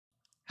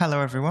Hello,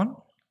 everyone.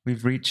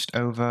 We've reached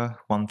over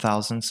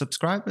 1,000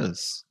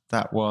 subscribers.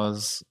 That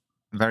was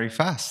very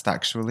fast,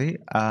 actually.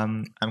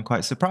 I'm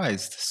quite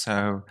surprised.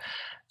 So,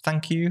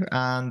 thank you.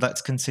 And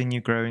let's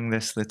continue growing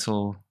this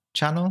little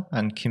channel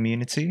and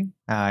community.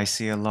 I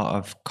see a lot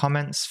of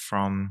comments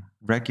from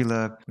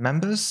regular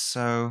members.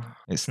 So,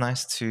 it's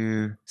nice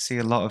to see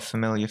a lot of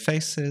familiar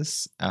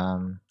faces.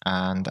 And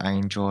I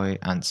enjoy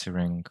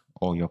answering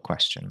all your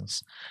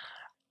questions.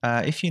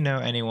 If you know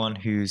anyone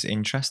who's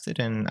interested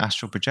in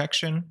astral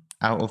projection,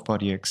 out of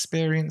body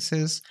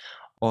experiences,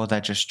 or they're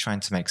just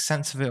trying to make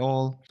sense of it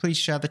all, please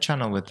share the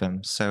channel with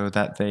them so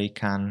that they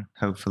can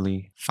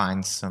hopefully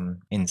find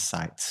some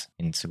insight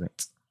into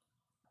it.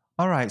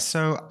 All right,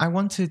 so I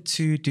wanted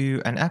to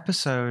do an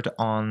episode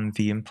on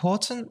the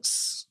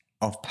importance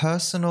of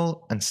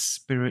personal and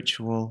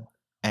spiritual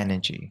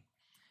energy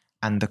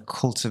and the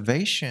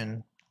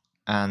cultivation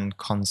and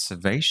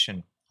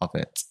conservation of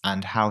it,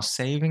 and how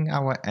saving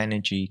our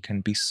energy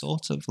can be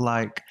sort of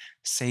like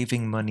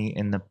saving money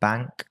in the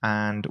bank.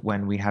 And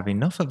when we have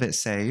enough of it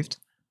saved,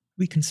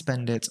 we can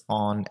spend it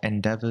on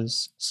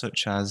endeavors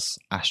such as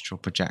astral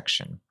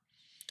projection.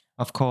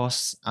 Of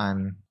course,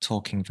 I'm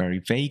talking very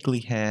vaguely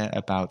here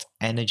about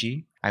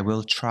energy. I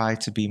will try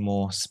to be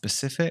more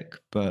specific,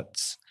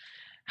 but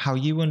how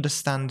you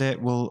understand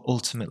it will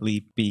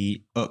ultimately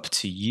be up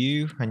to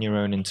you and your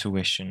own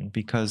intuition,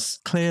 because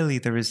clearly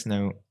there is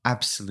no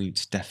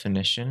absolute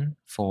definition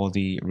for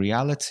the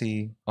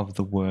reality of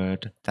the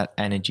word that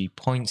energy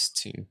points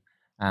to.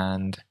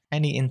 And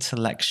any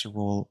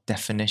intellectual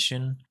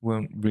definition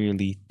won't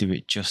really do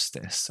it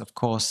justice. Of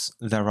course,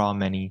 there are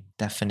many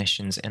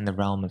definitions in the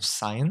realm of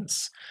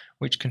science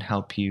which can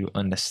help you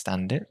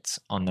understand it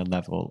on the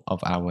level of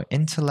our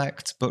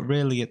intellect, but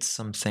really it's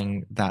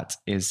something that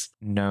is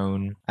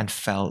known and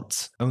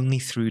felt only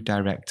through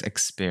direct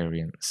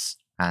experience.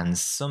 And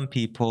some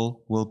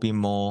people will be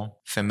more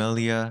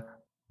familiar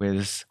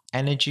with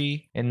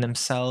energy in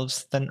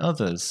themselves than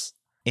others.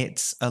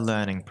 It's a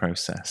learning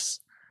process.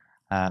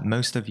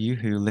 Most of you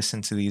who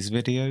listen to these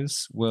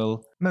videos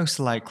will most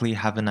likely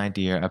have an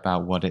idea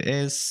about what it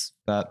is,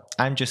 but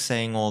I'm just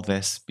saying all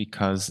this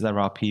because there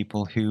are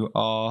people who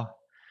are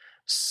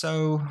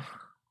so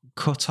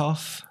cut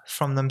off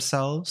from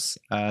themselves,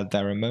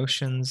 their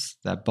emotions,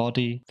 their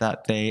body,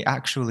 that they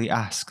actually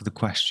ask the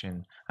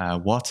question,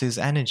 what is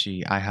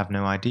energy? I have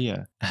no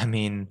idea. I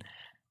mean,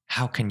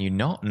 how can you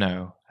not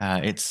know?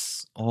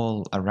 It's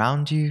all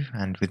around you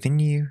and within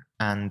you.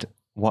 And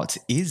what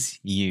is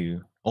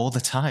you all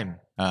the time?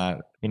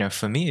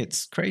 For me,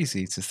 it's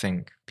crazy to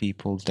think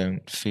people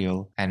don't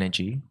feel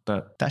energy,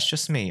 but that's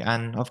just me.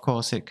 And of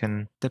course, it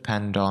can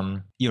depend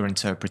on your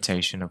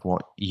interpretation of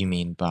what you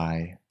mean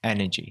by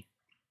energy.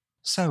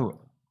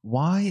 So,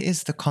 why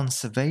is the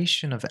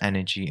conservation of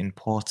energy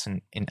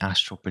important in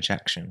astral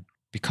projection?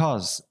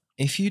 Because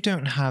if you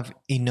don't have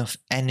enough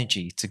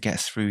energy to get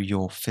through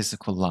your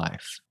physical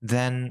life,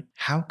 then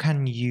how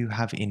can you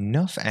have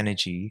enough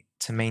energy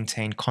to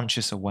maintain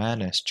conscious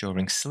awareness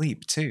during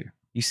sleep too?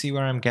 You see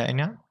where I'm getting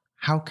at?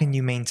 How can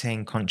you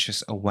maintain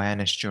conscious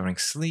awareness during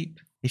sleep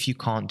if you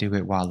can't do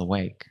it while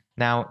awake?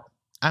 Now,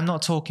 I'm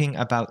not talking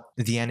about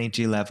the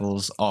energy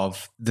levels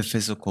of the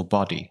physical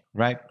body,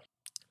 right?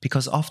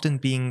 Because often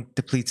being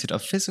depleted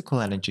of physical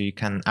energy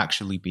can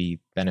actually be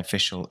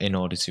beneficial in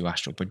order to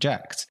astral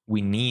project.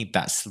 We need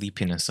that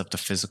sleepiness of the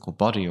physical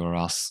body, or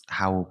else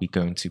how are we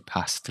going to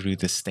pass through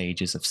the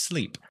stages of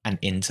sleep and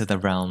into the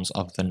realms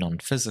of the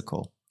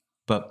non-physical?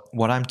 But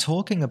what I'm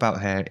talking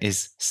about here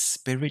is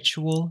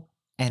spiritual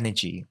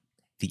energy,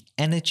 the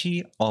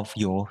energy of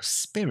your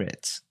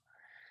spirit.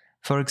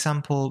 For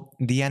example,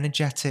 the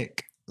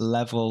energetic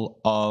level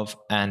of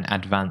an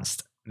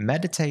advanced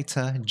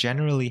meditator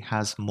generally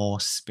has more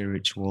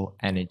spiritual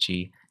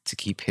energy to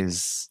keep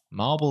his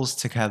marbles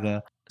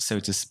together, so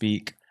to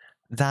speak,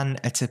 than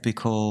a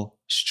typical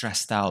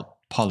stressed out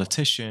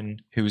politician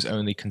who's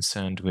only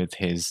concerned with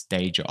his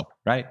day job,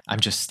 right?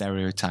 I'm just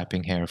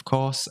stereotyping here, of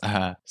course.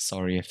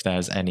 Sorry if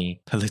there's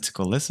any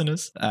political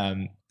listeners.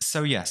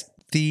 So yes,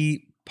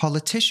 the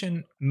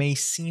politician may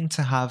seem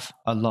to have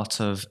a lot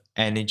of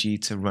energy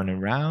to run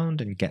around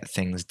and get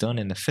things done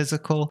in the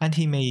physical, and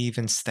he may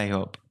even stay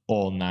up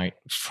all night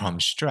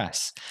from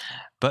stress.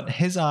 But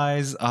his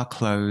eyes are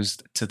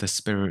closed to the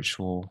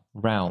spiritual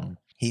realm.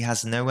 He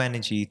has no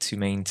energy to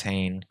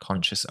maintain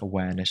conscious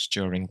awareness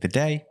during the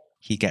day.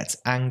 He gets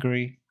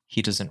angry,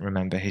 he doesn't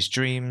remember his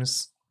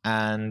dreams,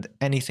 and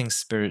anything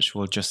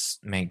spiritual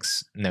just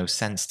makes no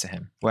sense to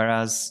him.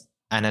 Whereas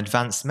an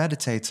advanced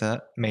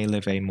meditator may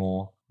live a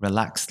more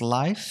relaxed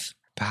life,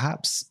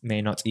 perhaps may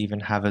not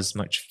even have as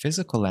much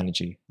physical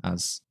energy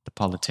as the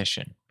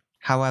politician.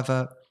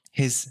 However,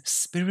 his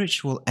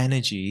spiritual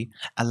energy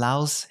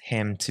allows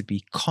him to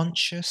be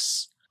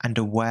conscious and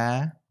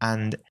aware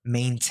and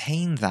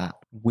maintain that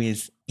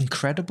with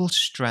incredible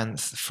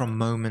strength from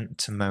moment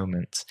to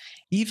moment,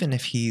 even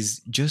if he's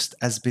just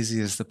as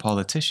busy as the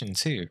politician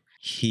too.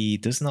 He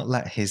does not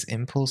let his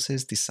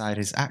impulses decide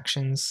his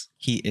actions.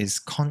 He is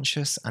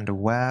conscious and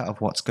aware of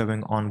what's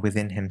going on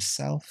within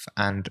himself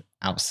and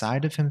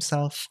outside of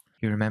himself.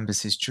 He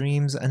remembers his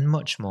dreams and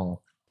much more.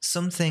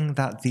 Something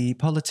that the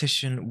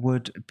politician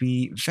would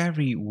be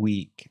very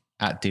weak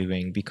at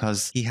doing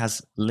because he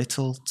has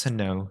little to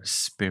no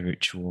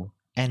spiritual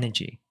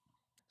energy.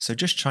 So,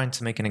 just trying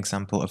to make an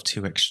example of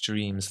two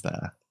extremes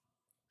there.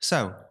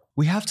 So,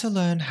 we have to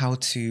learn how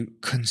to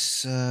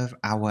conserve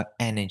our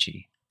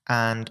energy.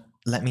 And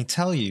let me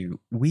tell you,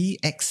 we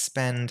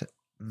expend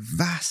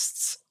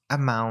vast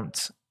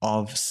amount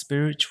of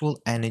spiritual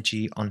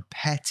energy on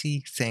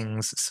petty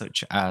things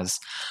such as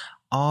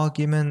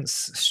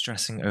arguments,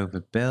 stressing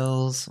over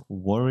bills,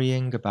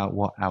 worrying about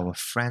what our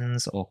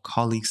friends or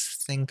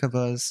colleagues think of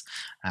us.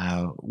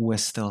 We're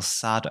still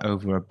sad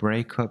over a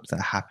breakup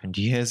that happened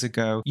years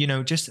ago.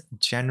 Just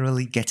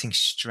generally getting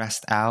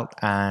stressed out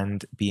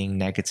and being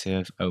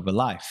negative over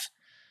life.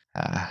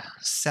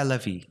 C'est la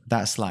vie,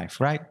 that's life,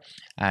 right?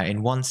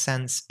 In one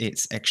sense,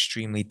 it's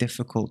extremely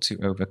difficult to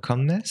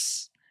overcome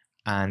this.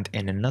 And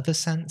in another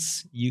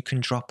sense, you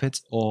can drop it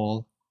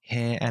all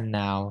here and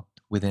now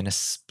within a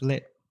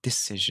split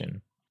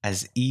decision,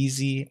 as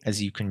easy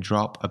as you can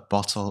drop a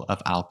bottle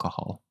of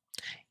alcohol.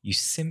 You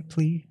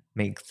simply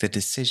make the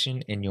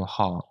decision in your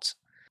heart.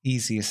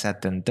 Easier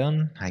said than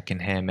done, I can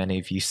hear many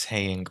of you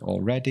saying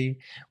already,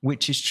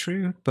 which is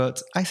true,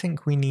 but I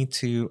think we need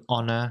to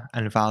honor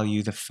and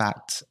value the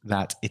fact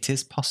that it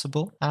is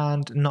possible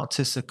and not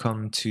to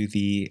succumb to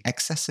the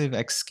excessive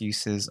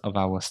excuses of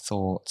our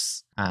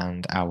thoughts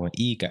and our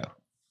ego.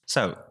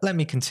 So let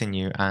me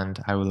continue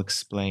and I will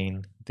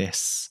explain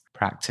this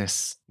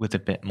practice with a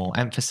bit more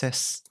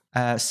emphasis.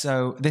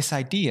 So this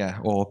idea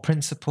or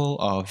principle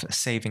of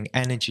saving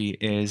energy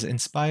is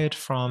inspired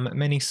from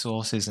many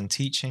sources and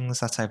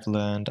teachings that I've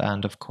learned,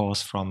 and of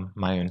course from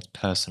my own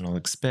personal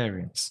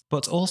experience,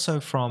 but also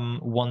from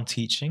one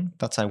teaching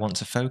that I want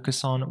to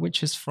focus on,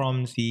 which is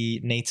from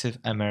the Native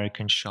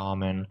American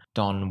shaman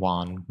Don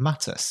Juan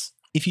Matus.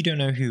 If you don't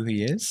know who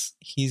he is,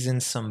 he's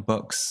in some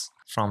books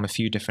from a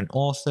few different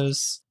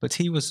authors, but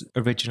he was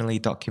originally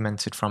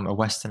documented from a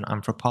Western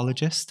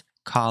anthropologist,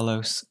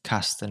 Carlos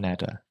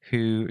Castaneda,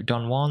 who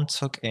Don Juan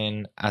took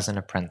in as an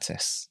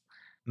apprentice.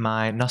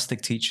 My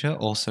Gnostic teacher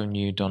also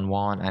knew Don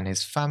Juan and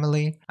his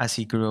family, as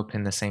he grew up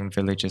in the same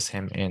village as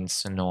him in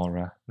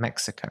Sonora,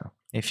 Mexico.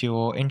 If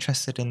you're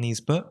interested in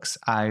these books,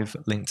 I've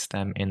linked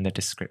them in the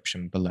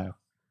description below.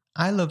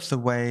 I love the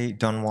way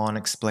Don Juan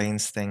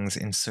explains things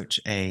in such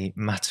a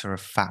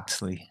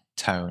matter-of-factly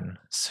tone.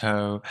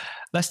 So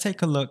let's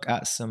take a look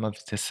at some of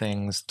the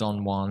things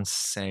Don Juan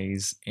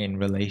says in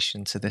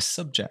relation to this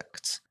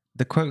subject.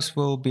 The quotes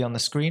will be on the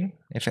screen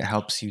if it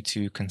helps you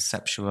to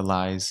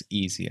conceptualize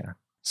easier.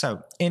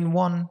 So, in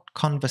one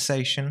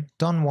conversation,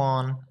 Don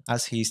Juan,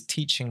 as he's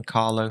teaching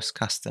Carlos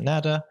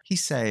Castaneda, he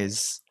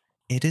says,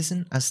 "It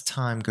isn't as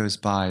time goes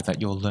by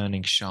that you're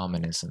learning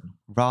shamanism.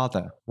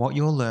 Rather, what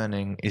you're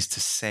learning is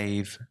to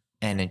save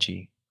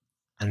energy.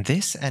 And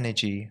this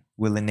energy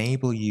will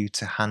enable you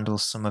to handle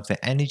some of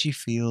the energy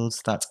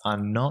fields that are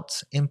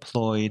not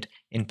employed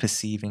in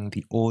perceiving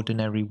the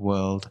ordinary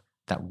world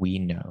that we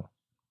know."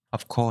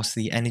 Of course,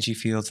 the energy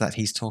fields that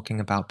he's talking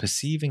about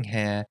perceiving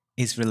here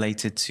is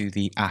related to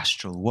the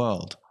astral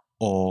world,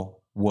 or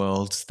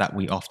worlds that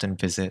we often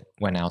visit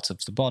when out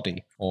of the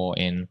body, or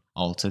in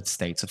altered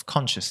states of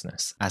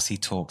consciousness, as he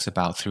talks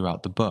about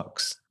throughout the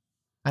books.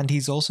 And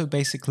he's also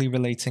basically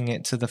relating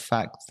it to the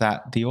fact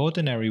that the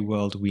ordinary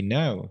world we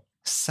know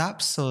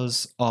saps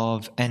us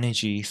of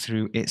energy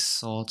through its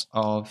sort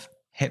of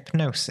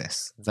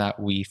hypnosis, that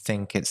we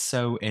think it's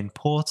so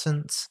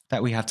important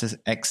that we have to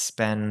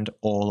expend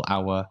all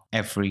our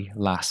every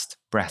last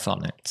breath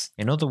on it.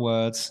 In other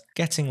words,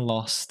 getting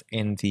lost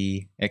in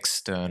the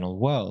external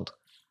world.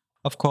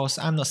 Of course,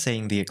 I'm not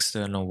saying the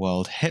external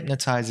world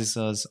hypnotizes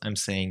us. I'm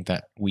saying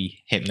that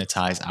we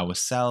hypnotize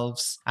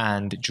ourselves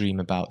and dream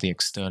about the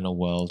external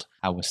world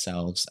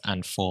ourselves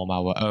and form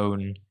our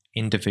own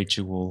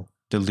individual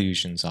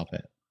delusions of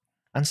it.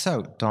 And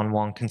so, Don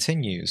Juan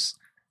continues,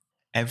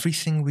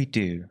 "Everything we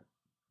do,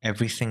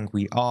 everything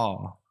we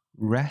are,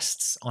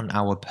 rests on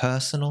our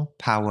personal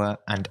power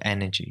and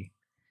energy.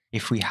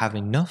 If we have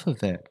enough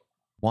of it,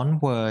 one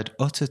word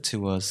uttered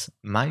to us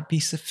might be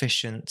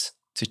sufficient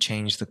to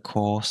change the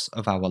course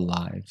of our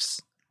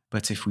lives.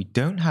 But if we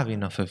don't have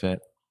enough of it,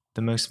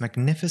 the most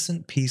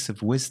magnificent piece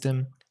of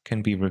wisdom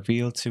can be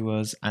revealed to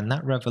us, and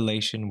that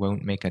revelation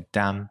won't make a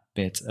damn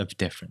bit of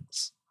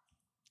difference."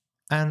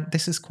 And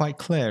this is quite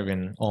clear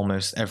in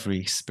almost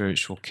every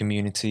spiritual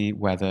community,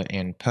 whether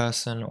in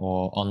person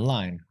or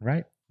online,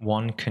 right?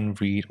 One can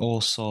read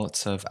all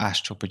sorts of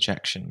astral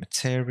projection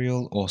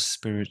material or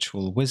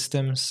spiritual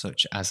wisdom,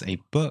 such as a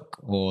book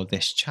or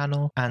this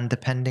channel, and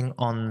depending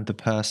on the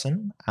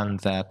person and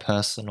their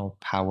personal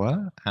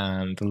power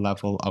and the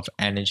level of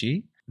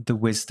energy, the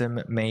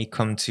wisdom may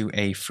come to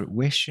a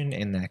fruition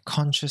in their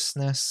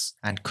consciousness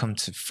and come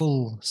to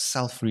full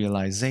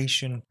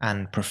self-realization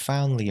and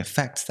profoundly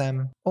affect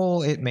them,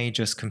 or it may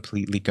just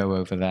completely go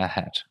over their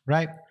head,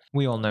 right?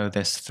 We all know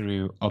this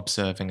through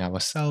observing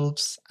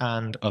ourselves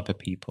and other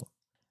people.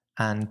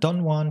 And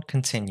Don Juan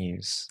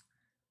continues,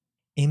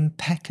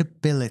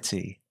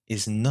 "Impeccability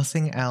is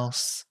nothing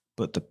else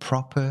but the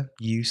proper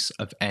use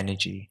of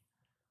energy.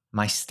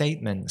 My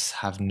statements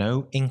have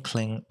no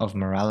inkling of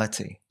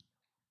morality.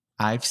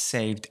 I've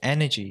saved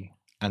energy,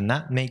 and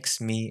that makes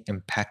me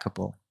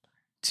impeccable.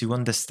 To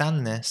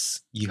understand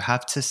this, you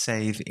have to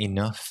save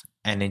enough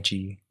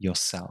energy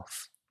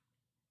yourself.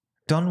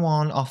 Don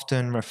Juan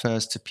often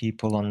refers to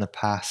people on the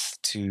path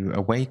to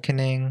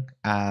awakening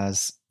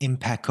as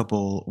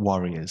impeccable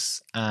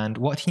warriors. And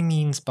what he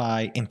means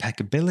by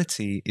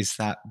impeccability is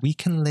that we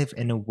can live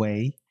in a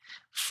way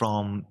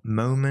from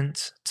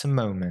moment to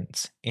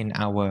moment in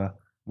our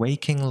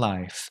waking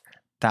life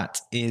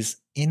that is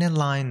in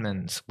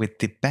alignment with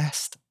the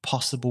best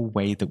possible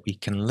way that we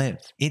can live.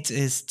 It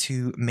is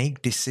to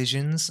make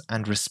decisions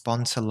and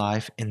respond to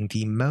life in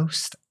the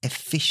most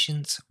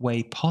efficient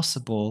way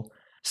possible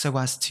so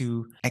as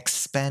to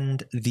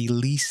expend the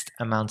least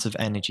amount of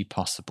energy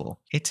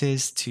possible. It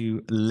is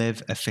to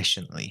live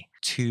efficiently,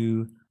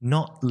 to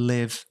not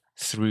live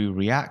through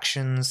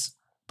reactions,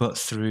 but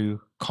through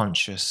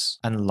conscious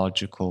and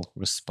logical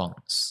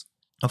response.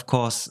 Of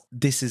course,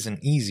 this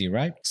isn't easy,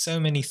 right? So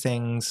many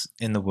things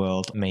in the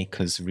world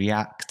make us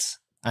react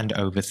and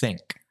overthink.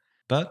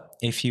 But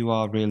if you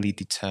are really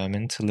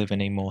determined to live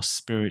in a more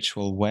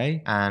spiritual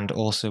way and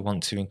also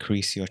want to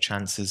increase your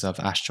chances of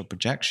astral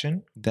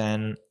projection,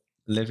 then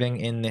living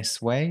in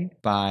this way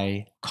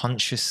by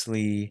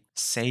consciously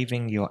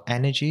saving your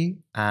energy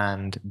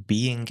and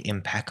being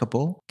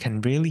impeccable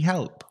can really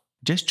help.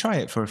 Just try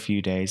it for a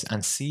few days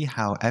and see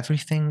how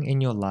everything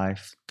in your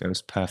life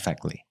goes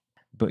perfectly.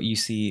 But you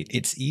see,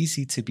 it's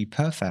easy to be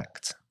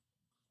perfect.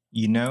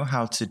 You know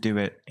how to do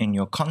it in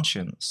your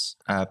conscience,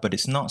 but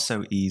it's not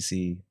so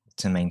easy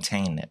to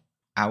maintain it.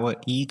 Our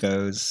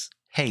egos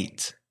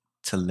hate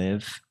to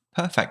live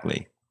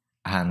perfectly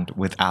and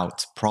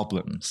without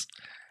problems.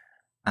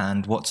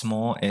 And what's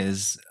more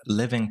is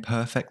living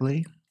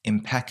perfectly,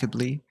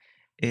 impeccably,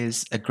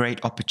 is a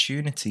great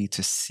opportunity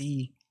to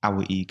see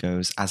our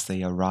egos as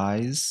they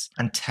arise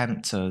and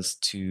tempt us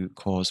to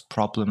cause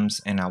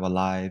problems in our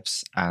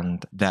lives.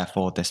 And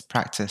therefore, this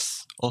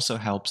practice also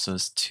helps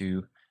us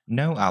to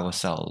know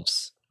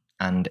ourselves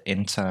and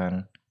in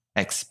turn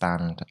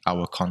expand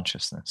our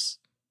consciousness.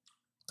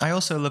 I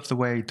also love the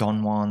way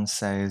Don Juan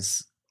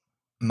says,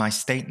 my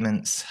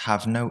statements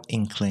have no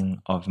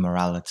inkling of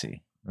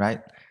morality,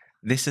 right?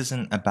 This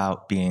isn't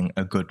about being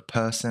a good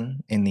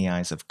person in the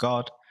eyes of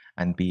God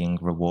and being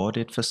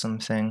rewarded for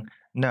something.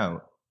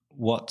 No,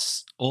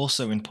 what's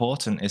also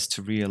important is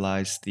to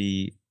realize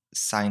the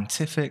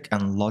scientific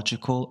and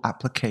logical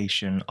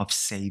application of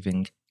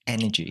saving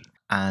energy.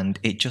 And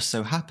it just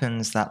so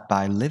happens that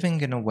by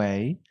living in a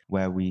way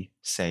where we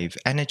save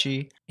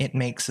energy, it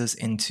makes us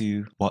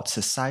into what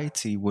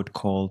society would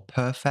call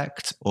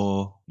perfect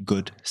or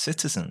good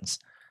citizens.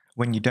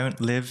 When you don't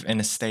live in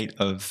a state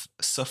of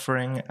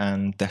suffering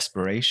and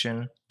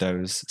desperation,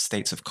 those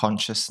states of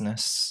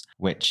consciousness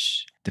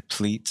which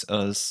deplete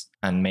us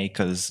and make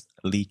us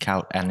leak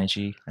out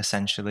energy,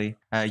 essentially,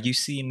 you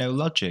see no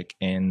logic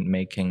in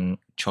making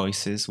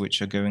choices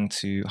which are going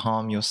to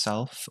harm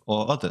yourself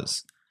or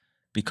others,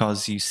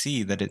 because you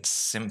see that it's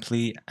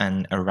simply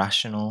an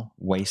irrational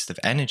waste of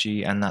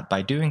energy, and that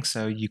by doing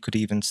so, you could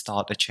even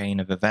start a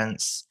chain of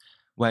events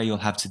where you'll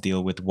have to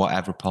deal with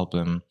whatever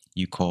problem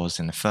you caused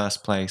in the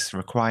first place,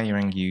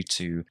 requiring you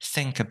to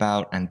think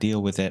about and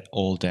deal with it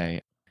all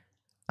day.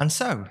 And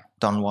so,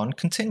 Don Juan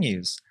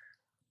continues.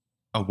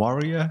 A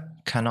warrior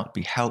cannot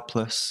be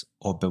helpless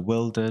or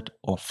bewildered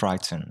or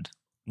frightened,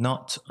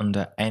 not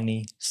under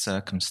any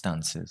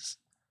circumstances.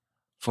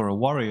 For a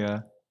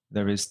warrior,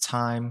 there is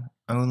time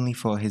only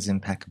for his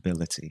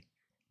impeccability.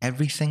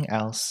 Everything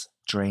else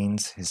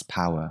drains his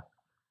power.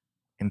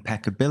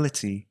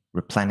 Impeccability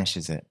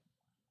replenishes it.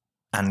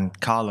 And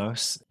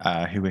Carlos,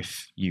 who,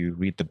 if you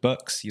read the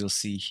books, you'll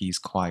see he's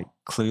quite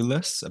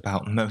clueless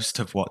about most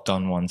of what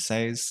Don Juan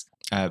says.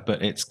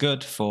 But it's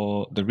good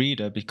for the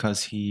reader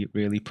because he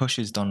really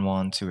pushes Don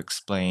Juan to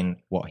explain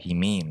what he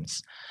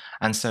means.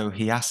 And so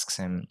he asks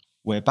him,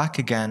 we're back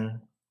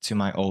again to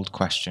my old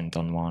question,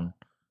 Don Juan.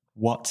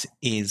 What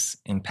is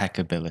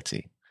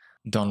impeccability?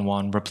 Don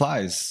Juan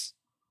replies,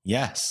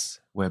 yes,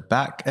 we're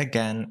back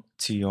again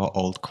to your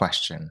old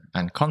question,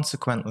 and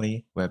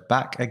consequently, we're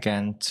back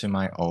again to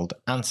my old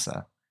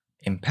answer.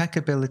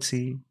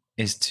 Impeccability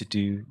is to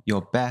do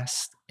your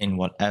best in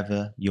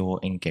whatever you're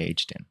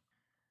engaged in.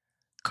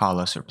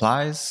 Carlos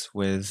replies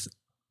with,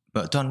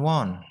 but Don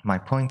Juan, my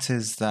point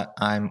is that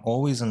I'm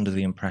always under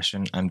the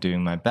impression I'm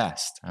doing my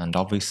best, and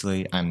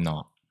obviously I'm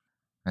not.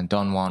 And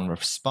Don Juan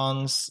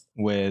responds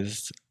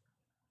with,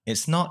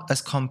 it's not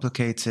as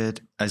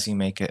complicated as you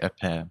make it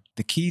appear.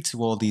 The key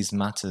to all these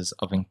matters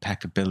of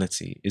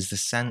impeccability is the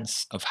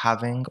sense of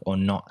having or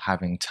not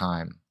having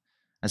time.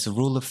 As a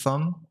rule of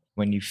thumb,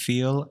 when you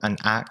feel and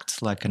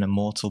act like an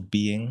immortal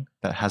being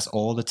that has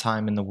all the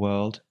time in the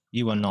world,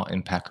 you are not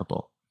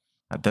impeccable.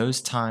 At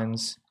those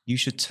times, you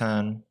should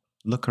turn,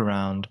 look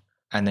around,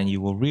 and then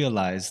you will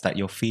realize that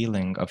your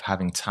feeling of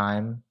having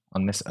time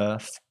on this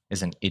earth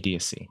is an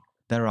idiocy.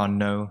 There are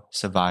no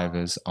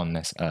survivors on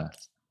this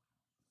earth.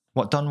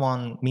 What Don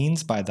Juan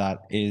means by that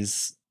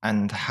is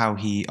and how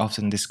he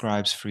often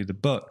describes through the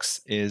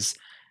books is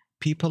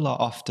people are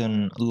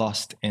often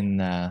lost in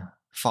their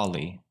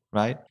folly,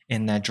 right?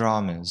 In their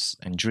dramas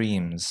and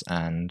dreams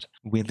and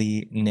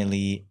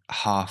willy-nilly,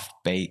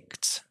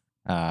 half-baked,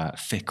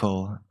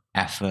 fickle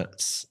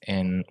efforts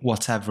in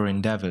whatever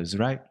endeavors,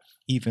 right?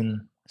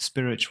 Even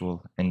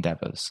spiritual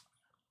endeavors.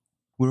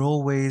 We're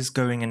always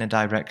going in a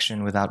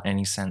direction without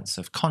any sense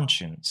of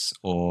conscience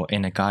or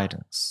inner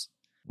guidance.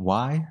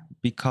 Why?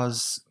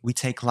 Because we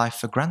take life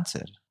for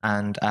granted.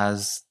 And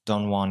as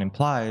Don Juan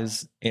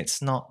implies,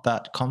 it's not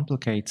that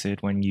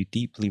complicated when you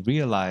deeply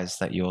realize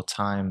that your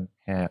time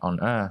here on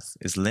earth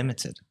is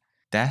limited.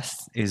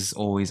 Death is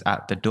always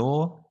at the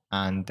door,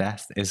 and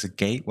death is a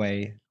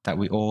gateway that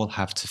we all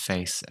have to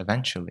face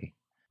eventually.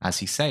 As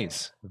he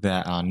says,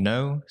 there are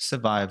no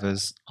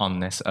survivors on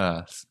this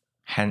earth,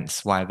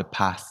 hence why the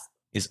path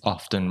is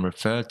often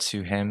referred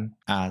to him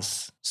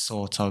as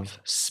sort of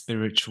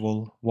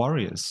spiritual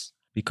warriors,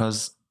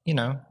 because,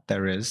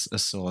 there is a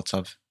sort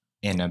of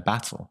inner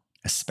battle,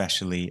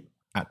 especially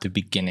at the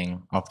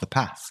beginning of the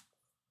path.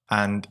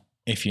 And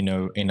if you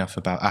know enough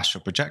about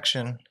astral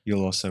projection,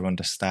 you'll also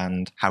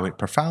understand how it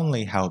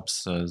profoundly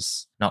helps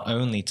us not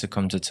only to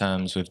come to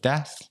terms with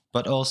death,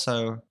 but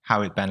also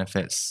how it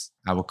benefits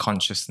our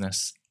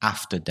consciousness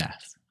after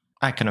death.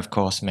 I can, of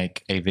course,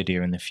 make a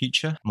video in the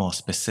future more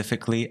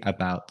specifically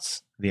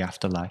about the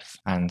afterlife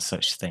and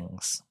such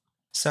things.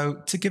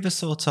 So, to give a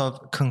sort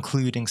of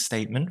concluding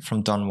statement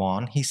from Don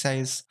Juan, he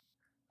says,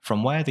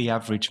 "From where the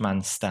average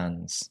man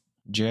stands,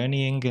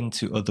 journeying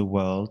into other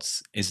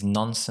worlds is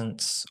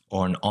nonsense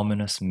or an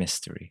ominous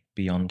mystery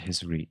beyond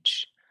his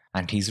reach."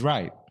 And he's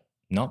right,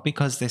 not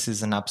because this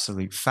is an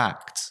absolute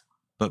fact,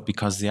 but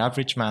because the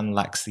average man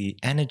lacks the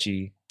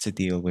energy to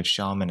deal with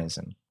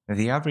shamanism.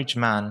 The average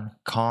man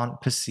can't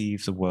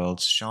perceive the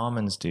worlds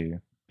shamans do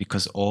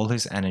because all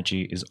his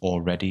energy is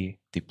already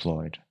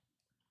deployed.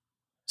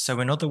 So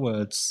in other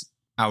words,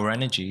 our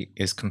energy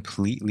is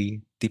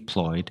completely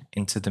deployed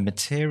into the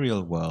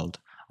material world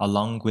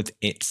along with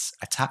its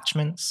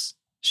attachments,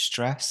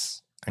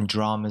 stress, and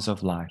dramas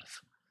of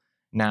life.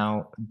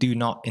 Now, do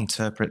not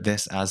interpret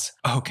this as,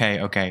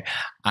 okay,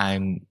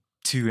 I'm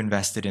too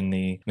invested in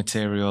the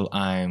material,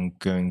 I'm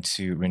going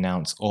to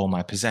renounce all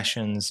my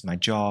possessions, my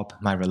job,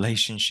 my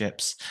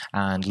relationships,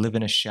 and live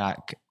in a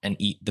shack and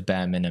eat the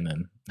bare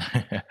minimum.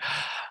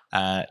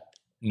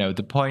 No,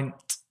 the point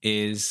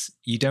is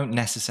you don't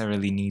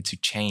necessarily need to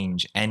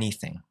change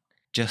anything.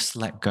 Just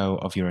let go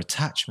of your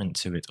attachment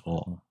to it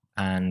all.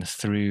 And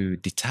through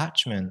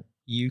detachment,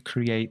 you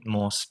create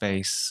more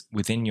space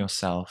within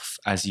yourself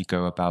as you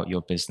go about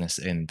your business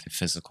in the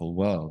physical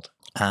world.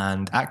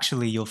 And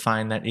actually, you'll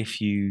find that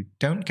if you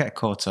don't get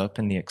caught up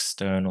in the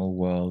external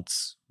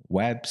world's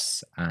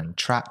webs and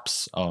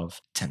traps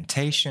of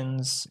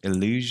temptations,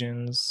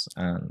 illusions,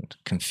 and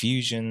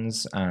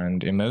confusions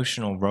and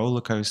emotional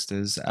roller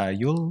coasters,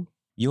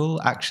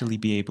 you'll actually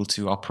be able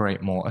to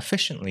operate more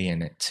efficiently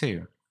in it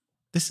too.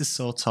 This is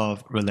sort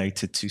of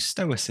related to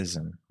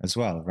Stoicism as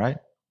well, right?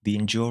 The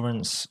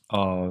endurance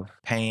of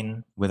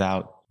pain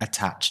without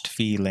attached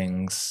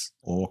feelings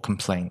or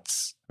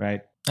complaints,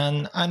 right?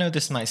 And I know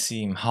this might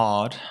seem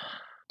hard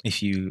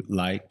if you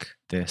like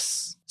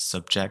this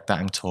subject that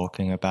I'm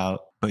talking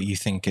about, but you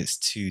think it's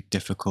too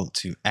difficult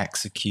to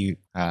execute,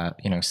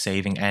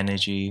 saving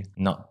energy,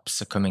 not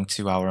succumbing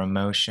to our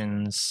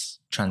emotions,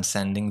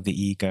 transcending the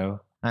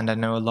ego. And I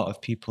know a lot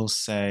of people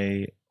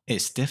say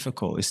it's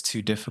difficult, it's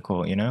too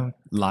difficult,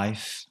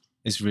 life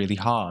is really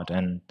hard,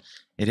 and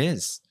it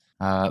is.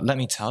 Let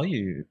me tell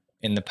you,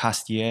 in the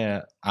past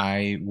year,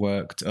 I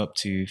worked up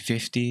to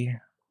 50,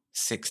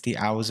 60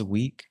 hours a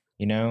week.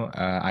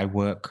 I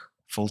work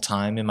full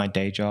time in my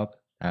day job,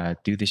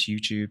 do this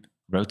YouTube,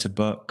 wrote a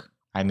book,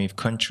 I moved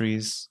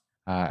countries,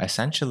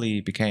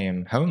 essentially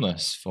became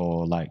homeless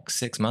for like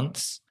 6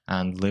 months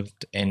and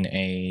lived in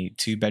a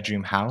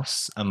 2-bedroom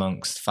house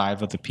amongst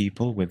 5 other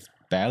people with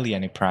barely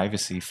any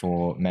privacy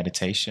for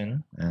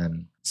meditation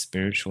and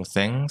spiritual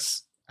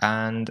things.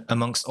 And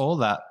amongst all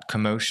that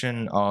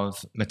commotion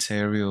of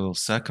material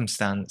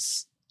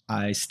circumstance,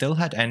 I still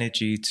had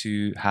energy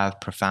to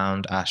have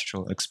profound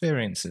astral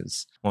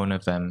experiences. One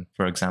of them,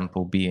 for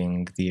example,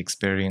 being the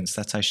experience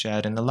that I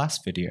shared in the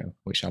last video,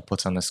 which I'll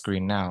put on the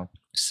screen now.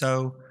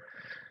 So,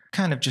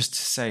 kind of just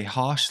to say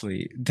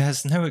harshly,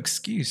 there's no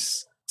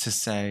excuse to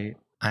say,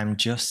 I'm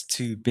just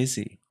too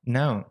busy.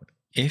 No,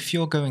 if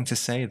you're going to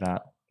say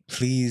that,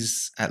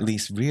 please at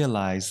least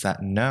realize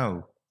that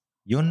no,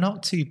 you're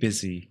not too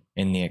busy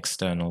in the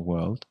external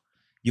world.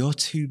 You're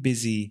too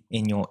busy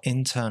in your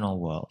internal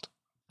world.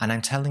 And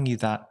I'm telling you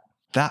that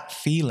that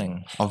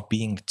feeling of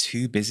being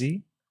too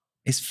busy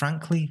is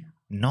frankly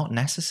not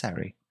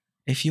necessary.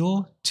 If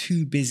you're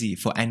too busy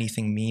for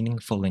anything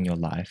meaningful in your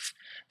life,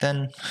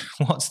 then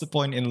what's the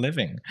point in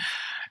living?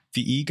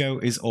 The ego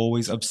is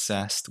always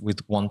obsessed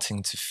with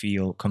wanting to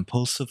feel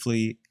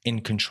compulsively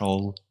in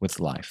control with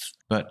life.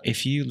 But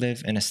if you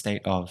live in a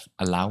state of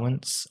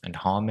allowance and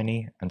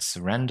harmony and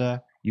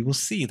surrender, you will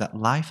see that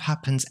life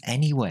happens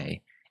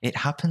anyway. It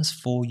happens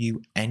for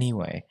you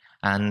anyway.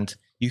 And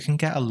You can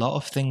get a lot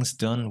of things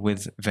done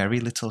with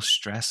very little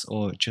stress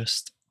or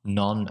just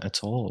none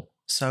at all.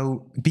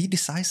 So be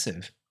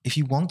decisive. If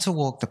you want to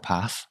walk the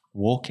path,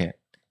 walk it.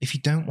 If you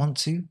don't want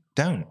to,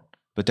 don't.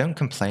 But don't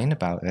complain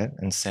about it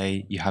and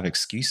say you have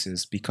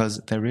excuses,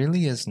 because there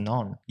really is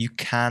none. You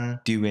can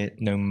do it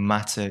no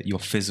matter your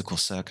physical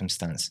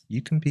circumstance.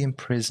 You can be in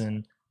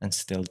prison and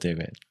still do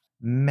it.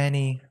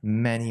 Many,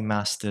 many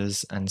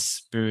masters and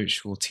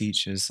spiritual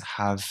teachers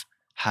have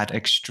had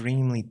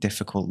extremely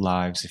difficult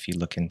lives if you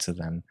look into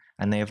them,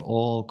 and they have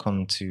all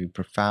come to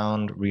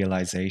profound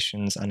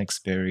realizations and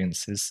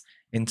experiences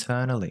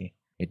internally.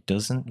 It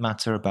doesn't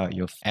matter about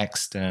your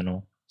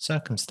external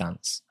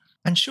circumstance.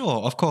 And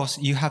sure, of course,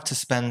 you have to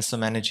spend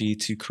some energy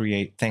to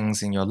create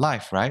things in your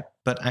life, right?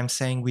 But I'm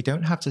saying we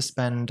don't have to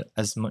spend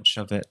as much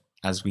of it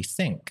as we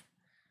think.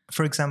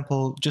 For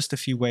example, just a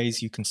few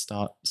ways you can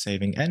start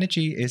saving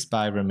energy is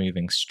by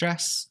removing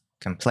stress,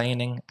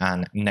 complaining,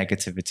 and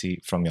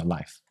negativity from your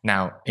life.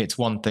 Now, it's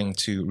one thing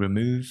to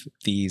remove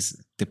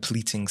these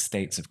depleting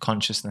states of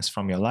consciousness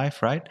from your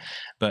life, right?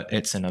 But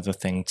it's another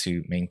thing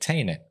to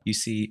maintain it. You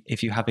see,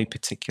 if you have a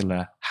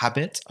particular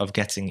habit of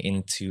getting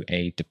into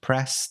a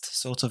depressed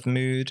sort of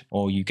mood,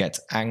 or you get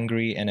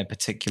angry in a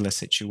particular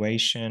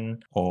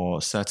situation,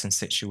 or certain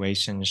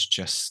situations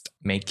just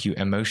make you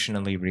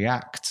emotionally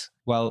react,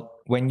 well,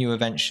 when you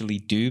eventually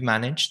do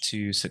manage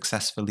to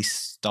successfully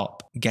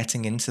stop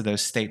getting into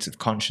those states of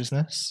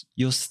consciousness,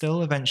 you'll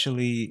still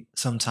eventually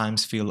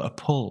sometimes feel a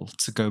pull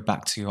to go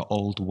back to your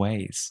old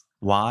ways.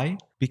 Why?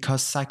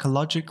 Because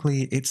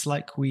psychologically, it's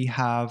like we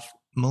have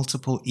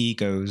multiple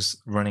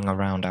egos running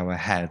around our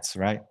heads,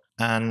 right?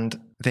 And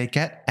they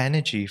get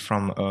energy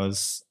from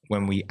us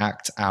when we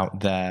act out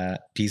their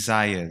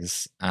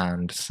desires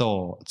and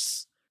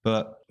thoughts.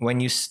 But when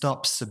you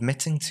stop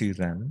submitting to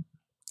them,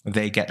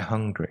 they get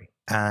hungry,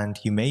 and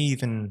you may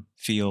even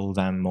feel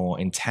them more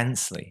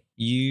intensely.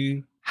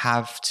 You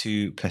have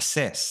to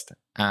persist,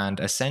 and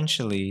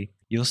essentially,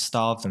 you'll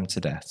starve them to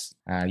death.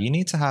 You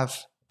need to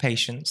have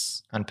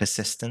patience and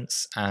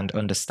persistence and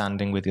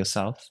understanding with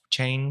yourself.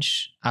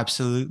 Change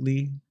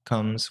absolutely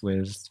comes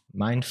with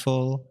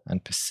mindful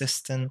and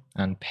persistent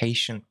and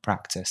patient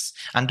practice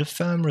and a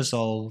firm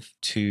resolve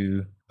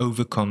to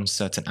overcome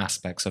certain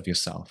aspects of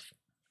yourself.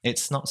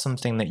 It's not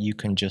something that you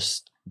can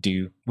just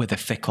do with a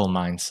fickle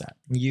mindset.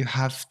 You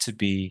have to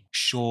be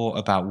sure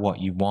about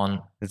what you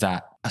want,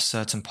 that a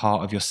certain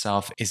part of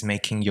yourself is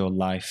making your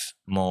life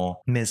more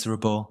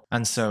miserable,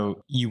 and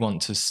so you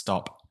want to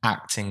stop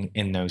acting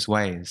in those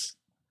ways.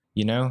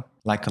 You know,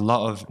 like a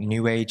lot of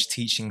New Age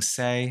teachings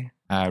say,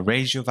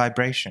 raise your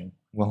vibration.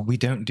 Well, we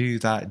don't do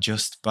that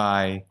just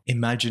by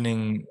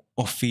imagining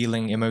or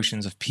feeling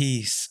emotions of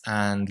peace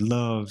and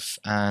love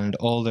and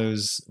all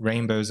those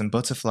rainbows and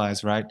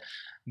butterflies, right?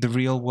 The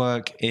real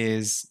work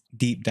is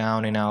deep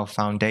down in our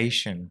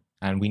foundation,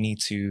 and we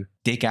need to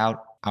dig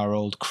out our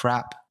old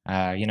crap,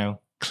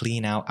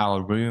 clean out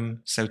our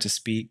room, so to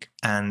speak.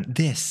 And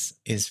this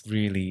is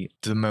really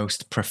the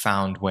most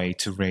profound way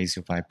to raise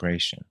your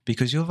vibration,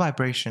 because your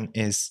vibration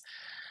is,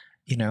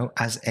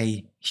 as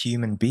a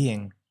human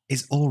being,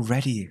 is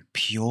already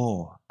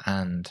pure,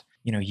 and,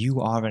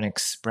 you are an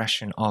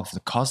expression of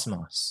the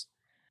cosmos.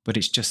 But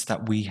it's just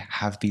that we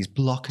have these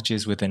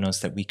blockages within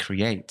us that we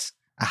create.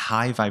 A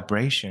high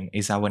vibration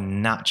is our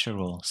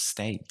natural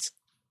state.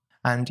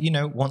 And,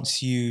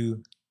 once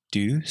you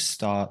do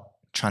start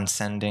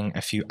transcending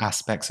a few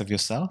aspects of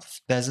yourself,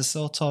 there's a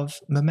sort of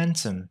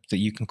momentum that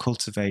you can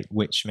cultivate,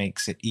 which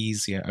makes it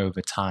easier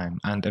over time.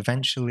 And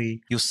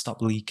eventually, you'll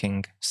stop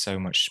leaking so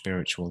much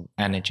spiritual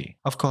energy.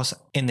 Of course,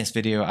 in this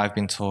video, I've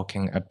been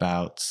talking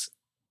about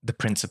the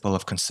principle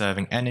of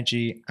conserving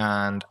energy,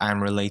 and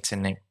I'm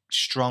relating it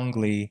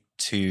strongly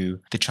to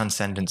the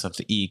transcendence of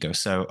the ego.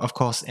 So, of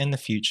course, in the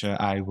future,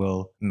 I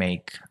will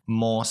make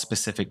more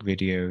specific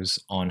videos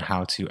on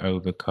how to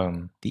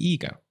overcome the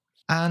ego.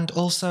 And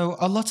also,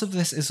 a lot of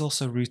this is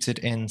also rooted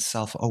in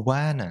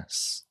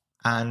self-awareness.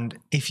 And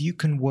if you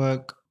can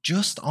work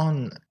just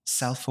on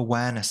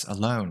self-awareness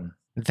alone,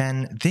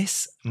 then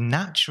this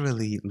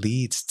naturally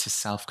leads to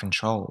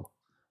self-control.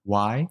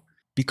 Why?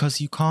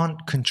 Because you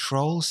can't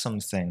control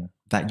something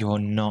that you're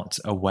not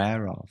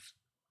aware of.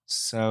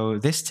 So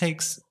this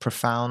takes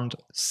profound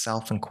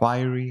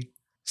self-inquiry,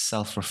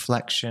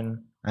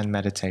 self-reflection, and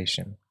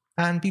meditation.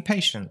 And be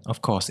patient,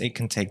 of course, it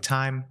can take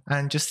time.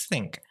 And just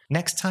think,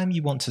 next time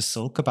you want to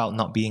sulk about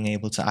not being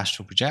able to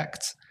astral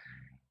project,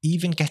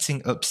 even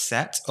getting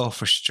upset or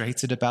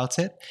frustrated about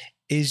it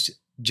is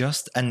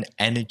just an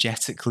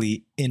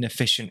energetically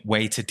inefficient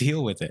way to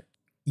deal with it.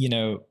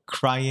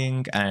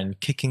 Crying and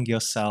kicking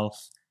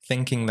yourself,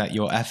 thinking that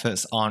your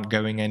efforts aren't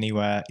going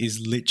anywhere,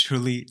 is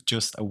literally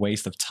just a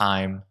waste of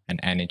time and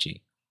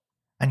energy.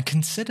 And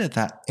consider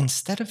that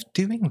instead of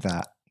doing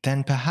that,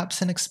 then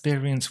perhaps an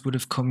experience would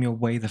have come your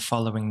way the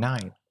following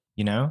night.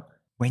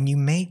 When you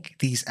make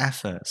these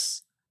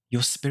efforts,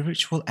 your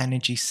spiritual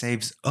energy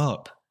saves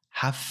up.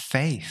 Have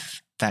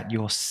faith that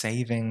you're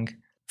saving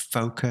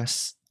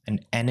focus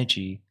and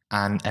energy,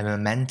 and a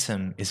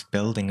momentum is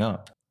building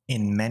up.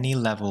 in many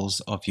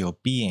levels of your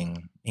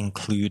being,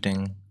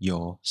 including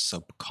your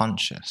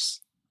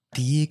subconscious.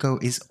 The ego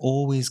is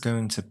always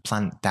going to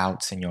plant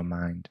doubts in your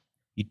mind.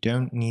 You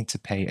don't need to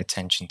pay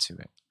attention to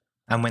it.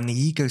 And when the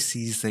ego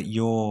sees that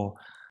you're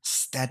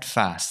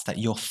steadfast, that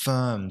you're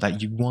firm,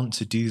 that you want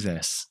to do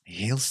this,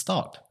 he'll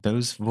stop.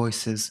 Those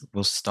voices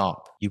will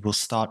stop. You will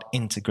start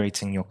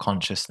integrating your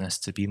consciousness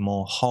to be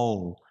more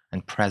whole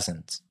and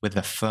present with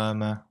a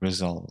firmer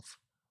resolve.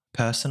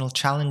 Personal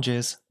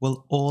challenges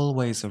will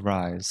always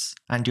arise,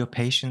 and your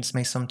patience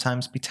may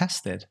sometimes be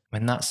tested.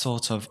 When that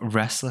sort of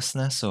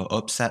restlessness or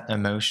upset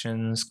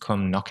emotions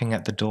come knocking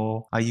at the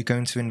door, are you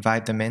going to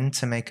invite them in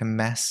to make a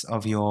mess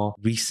of your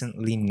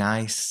recently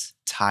nice,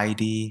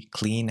 tidy,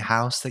 clean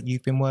house that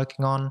you've been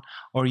working on?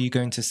 Or are you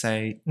going to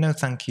say, no,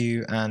 thank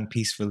you, and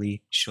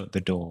peacefully shut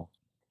the door?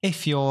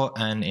 If you're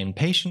an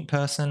impatient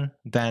person,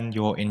 then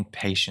your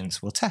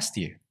impatience will test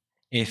you.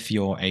 If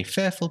you're a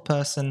fearful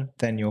person,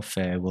 then your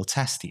fear will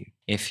test you.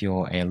 If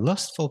you're a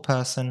lustful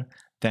person,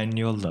 then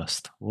your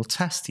lust will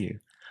test you.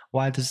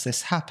 Why does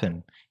this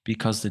happen?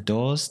 Because the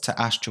doors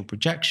to astral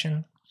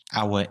projection,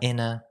 our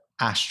inner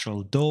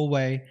astral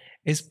doorway,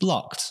 is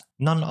blocked.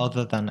 None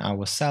other than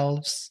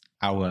ourselves,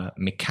 our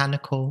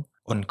mechanical,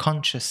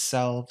 unconscious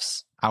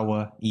selves,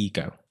 our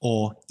ego,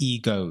 or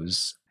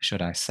egos,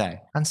 should I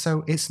say. And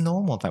so it's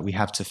normal that we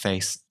have to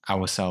face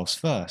ourselves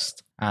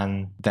first,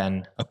 and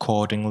then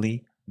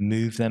accordingly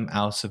move them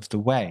out of the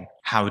way.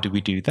 How do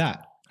we do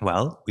that?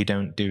 Well, we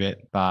don't do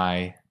it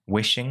by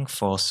wishing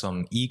for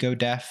some ego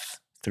death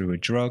through a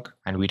drug,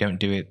 and we don't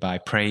do it by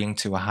praying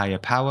to a higher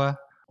power,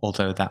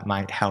 although that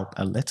might help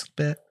a little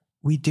bit.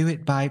 We do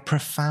it by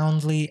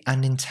profoundly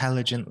and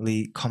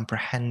intelligently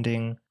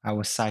comprehending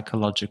our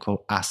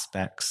psychological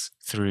aspects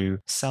through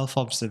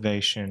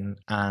self-observation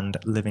and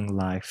living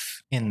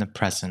life in the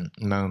present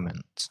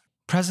moment.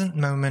 Present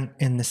moment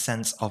in the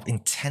sense of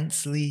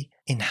intensely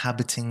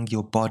inhabiting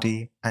your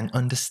body and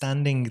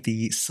understanding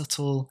the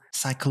subtle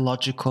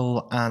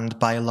psychological and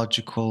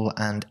biological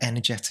and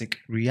energetic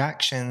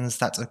reactions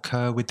that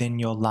occur within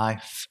your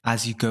life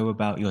as you go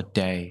about your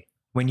day.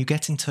 When you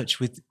get in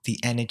touch with the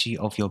energy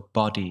of your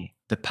body,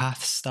 the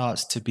path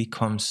starts to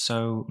become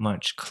so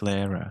much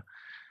clearer.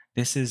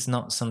 This is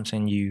not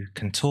something you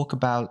can talk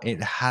about,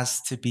 it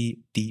has to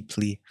be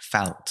deeply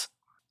felt.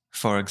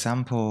 For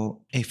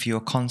example, if you're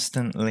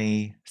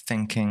constantly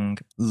thinking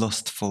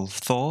lustful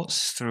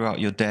thoughts throughout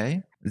your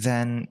day,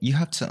 then you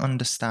have to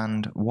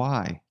understand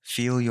why.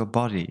 Feel your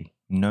body,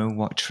 know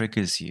what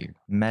triggers you,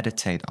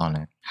 meditate on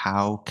it.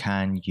 How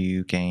can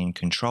you gain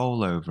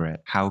control over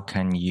it? How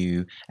can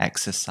you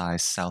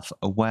exercise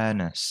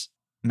self-awareness?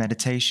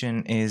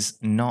 Meditation is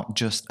not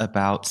just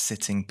about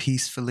sitting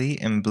peacefully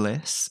in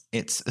bliss,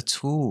 it's a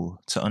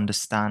tool to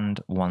understand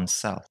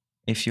oneself.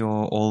 If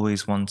you're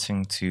always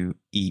wanting to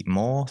eat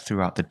more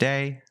throughout the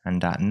day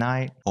and at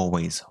night,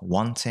 always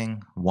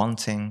wanting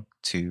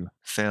to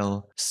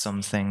fill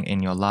something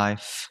in your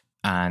life,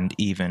 and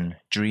even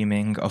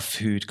dreaming of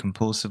food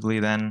compulsively,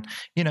 then,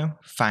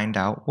 find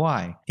out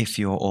why. If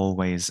you're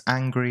always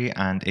angry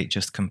and it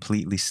just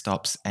completely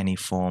stops any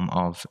form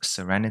of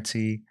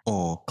serenity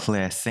or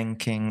clear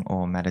thinking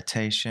or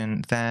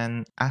meditation,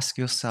 then ask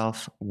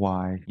yourself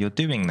why you're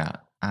doing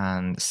that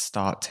and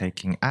start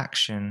taking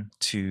action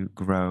to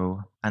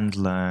grow and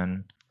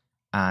learn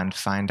and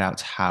find out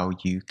how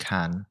you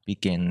can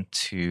begin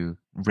to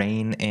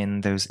rein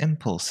in those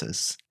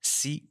impulses.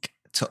 Seek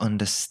to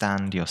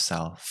understand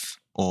yourself,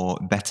 or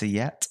better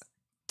yet,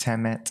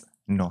 temet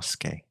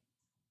nosce,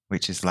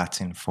 which is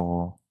Latin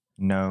for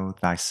know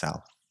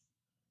thyself.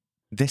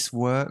 This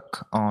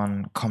work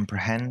on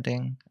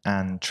comprehending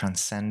and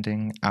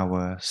transcending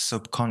our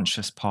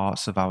subconscious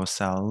parts of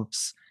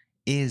ourselves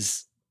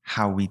is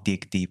how we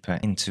dig deeper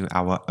into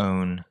our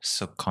own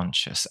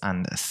subconscious.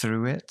 And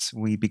through it,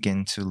 we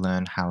begin to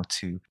learn how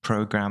to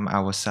program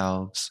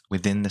ourselves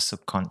within the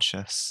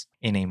subconscious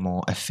in a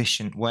more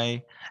efficient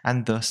way.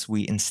 And thus,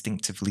 we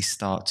instinctively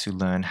start to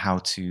learn how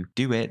to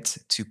do it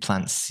to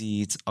plant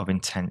seeds of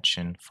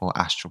intention for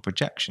astral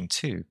projection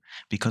too,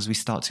 because we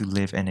start to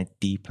live in a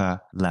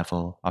deeper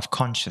level of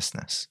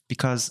consciousness.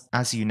 Because,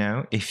 as you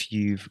know, if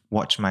you've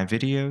watched my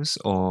videos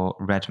or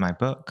read my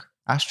book,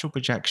 astral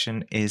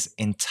projection is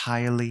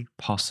entirely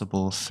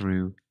possible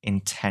through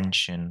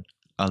intention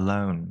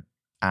alone.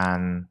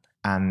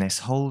 And this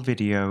whole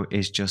video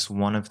is just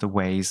one of the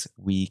ways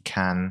we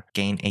can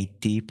gain a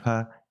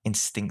deeper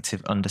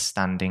instinctive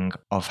understanding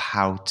of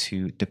how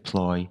to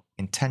deploy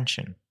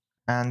intention.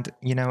 And,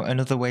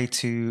 another way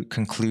to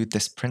conclude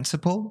this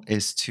principle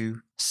is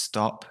to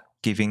stop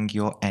giving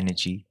your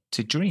energy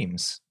to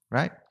dreams,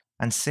 right?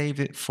 And save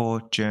it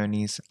for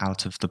journeys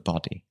out of the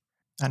body.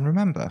 And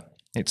remember,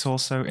 it's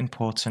also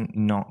important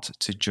not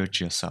to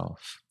judge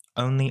yourself.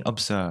 Only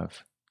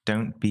observe.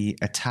 Don't be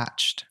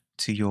attached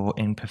to your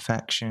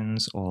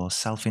imperfections or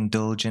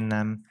self-indulge in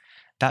them.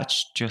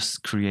 That's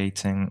just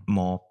creating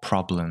more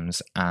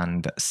problems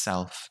and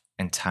self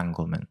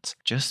entanglement.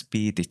 Just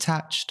be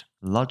detached,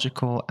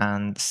 logical,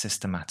 and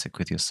systematic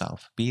with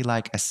yourself. Be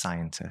like a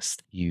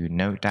scientist. You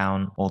note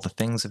down all the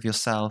things of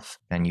yourself,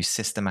 then you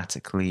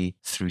systematically,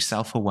 through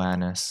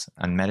self-awareness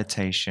and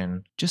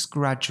meditation, just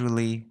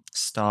gradually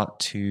start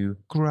to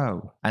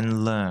grow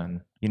and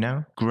learn. You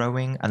know,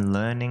 growing and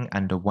learning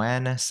and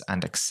awareness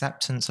and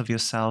acceptance of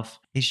yourself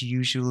is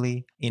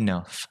usually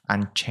enough,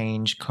 and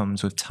change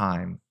comes with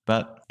time.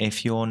 But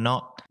if you're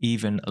not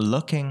even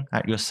looking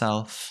at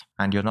yourself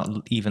and you're not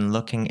even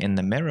looking in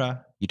the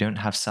mirror, you don't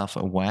have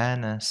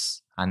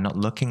self-awareness and not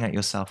looking at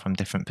yourself from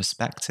different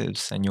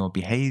perspectives and your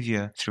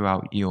behavior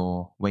throughout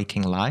your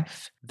waking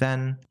life,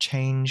 then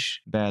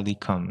change barely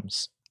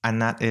comes.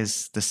 And that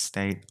is the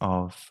state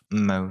of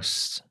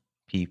most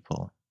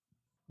people.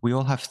 We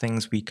all have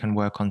things we can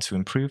work on to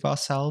improve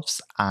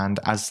ourselves, and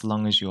as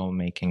long as you're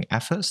making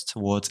efforts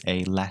towards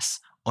a less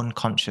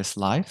unconscious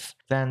life,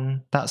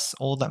 then that's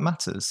all that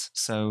matters.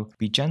 So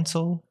be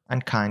gentle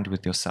and kind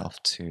with yourself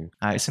too.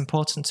 It's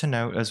important to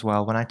note as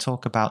well, when I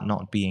talk about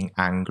not being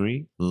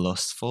angry,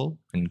 lustful,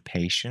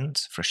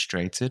 impatient,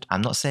 frustrated,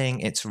 I'm not saying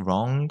it's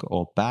wrong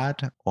or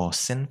bad or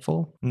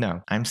sinful.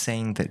 No, I'm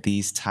saying that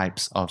these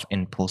types of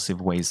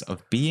impulsive ways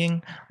of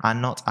being are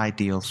not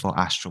ideal for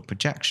astral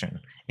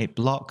projection. It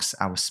blocks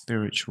our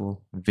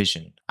spiritual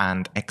vision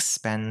and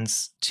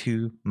expends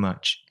too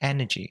much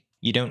energy.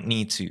 You don't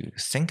need to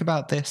think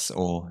about this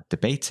or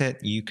debate it.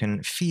 You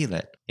can feel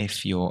it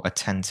if you're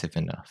attentive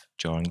enough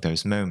during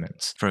those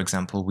moments. For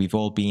example, we've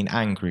all been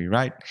angry,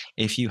 right?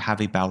 If you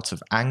have a bout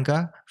of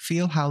anger,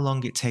 feel how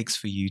long it takes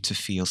for you to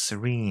feel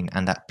serene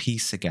and at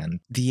peace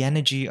again. The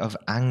energy of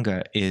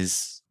anger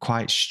is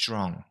quite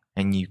strong,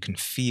 and you can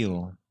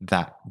feel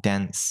that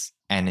dense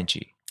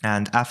energy.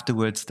 And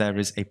afterwards, there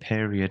is a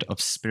period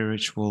of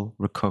spiritual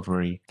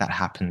recovery that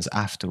happens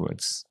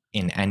afterwards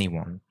in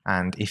anyone.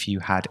 And if you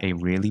had a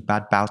really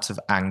bad bout of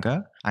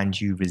anger and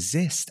you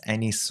resist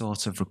any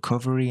sort of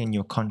recovery in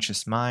your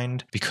conscious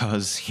mind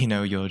because,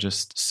 you're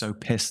just so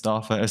pissed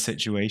off at a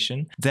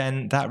situation,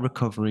 then that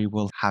recovery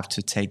will have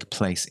to take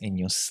place in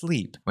your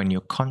sleep when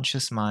your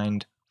conscious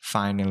mind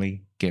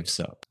finally gives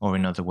up. Or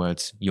in other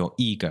words, your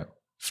ego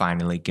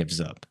finally gives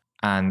up.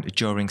 And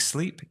during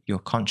sleep, your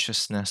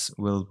consciousness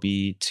will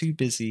be too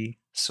busy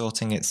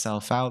sorting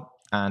itself out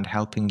and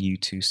helping you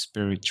to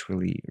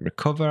spiritually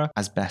recover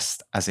as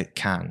best as it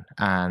can.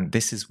 And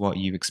this is what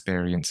you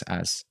experience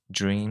as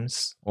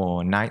dreams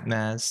or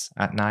nightmares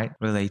at night,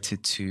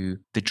 related to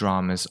the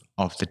dramas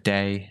of the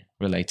day,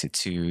 related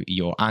to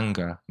your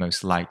anger,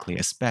 most likely,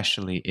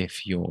 especially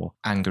if your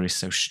anger is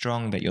so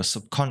strong that your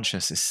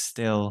subconscious is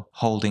still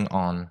holding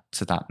on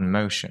to that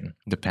emotion,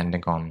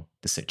 depending on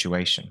the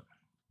situation.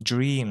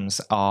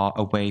 Dreams are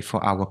a way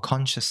for our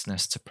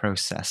consciousness to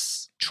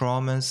process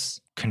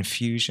traumas,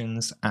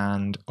 confusions,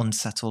 and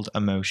unsettled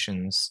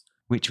emotions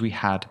which we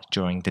had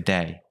during the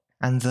day.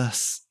 And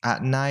thus,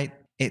 at night,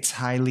 it's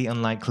highly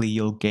unlikely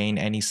you'll gain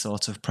any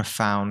sort of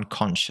profound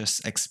conscious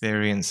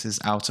experiences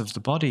out of the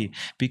body,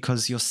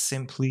 because you're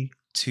simply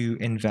too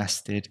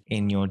invested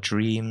in your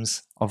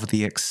dreams of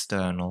the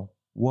external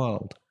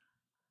world.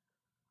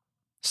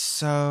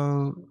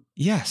 So,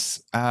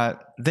 yes,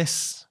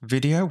 this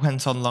video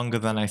went on longer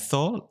than I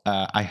thought.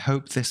 I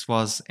hope this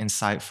was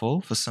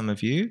insightful for some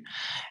of you.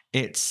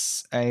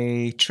 It's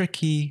a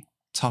tricky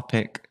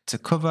topic to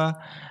cover.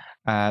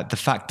 The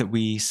fact that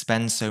we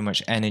spend so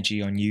much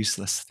energy on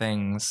useless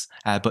things,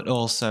 but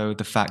also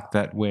the fact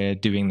that we're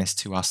doing this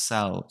to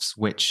ourselves,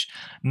 which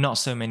not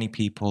so many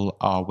people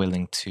are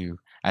willing to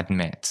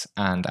admit.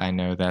 And I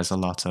know there's a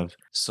lot of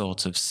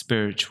sort of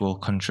spiritual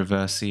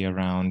controversy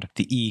around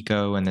the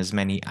ego, and there's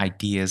many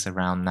ideas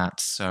around that.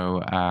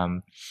 So,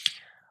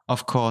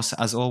 of course,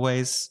 as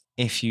always,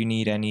 if you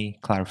need any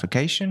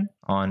clarification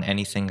on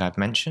anything I've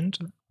mentioned,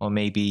 or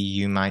maybe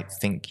you might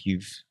think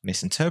you've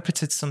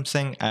misinterpreted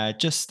something,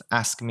 just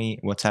ask me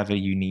whatever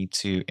you need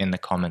to in the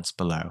comments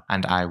below,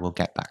 and I will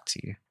get back to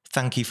you.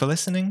 Thank you for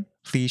listening.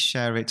 Please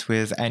share it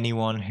with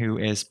anyone who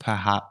is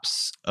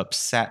perhaps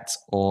upset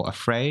or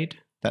afraid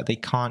that they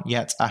can't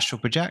yet astral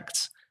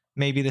project.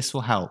 Maybe this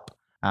will help.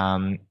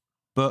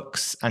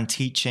 Books and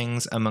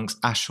teachings amongst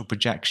astral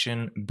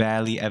projection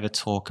barely ever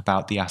talk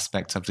about the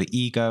aspect of the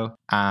ego,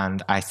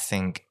 and I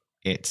think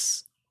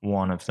it's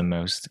one of the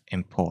most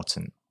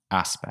important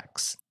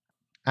aspects.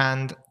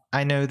 And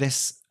I know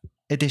this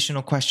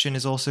additional question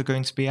is also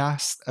going to be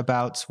asked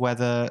about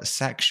whether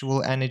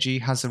sexual energy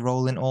has a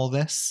role in all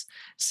this,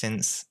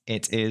 since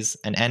it is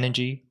an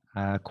energy,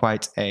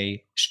 quite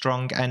a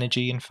strong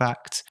energy, in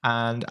fact.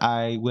 And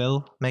I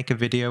will make a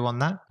video on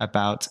that,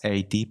 about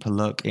a deeper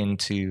look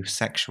into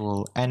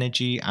sexual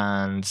energy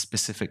and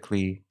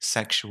specifically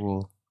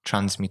sexual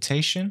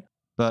transmutation.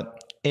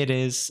 But it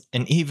is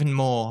an even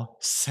more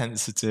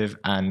sensitive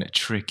and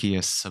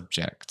trickier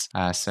subject.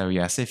 So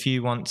yes, if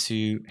you want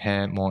to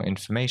hear more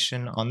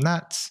information on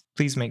that,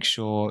 please make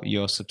sure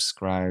you're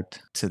subscribed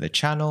to the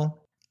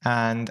channel.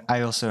 And I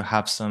also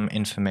have some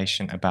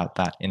information about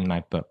that in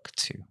my book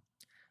too.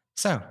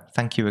 So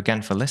thank you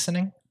again for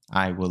listening,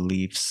 I will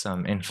leave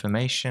some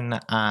information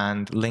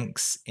and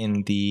links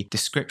in the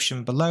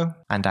description below,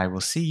 and I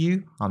will see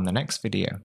you on the next video.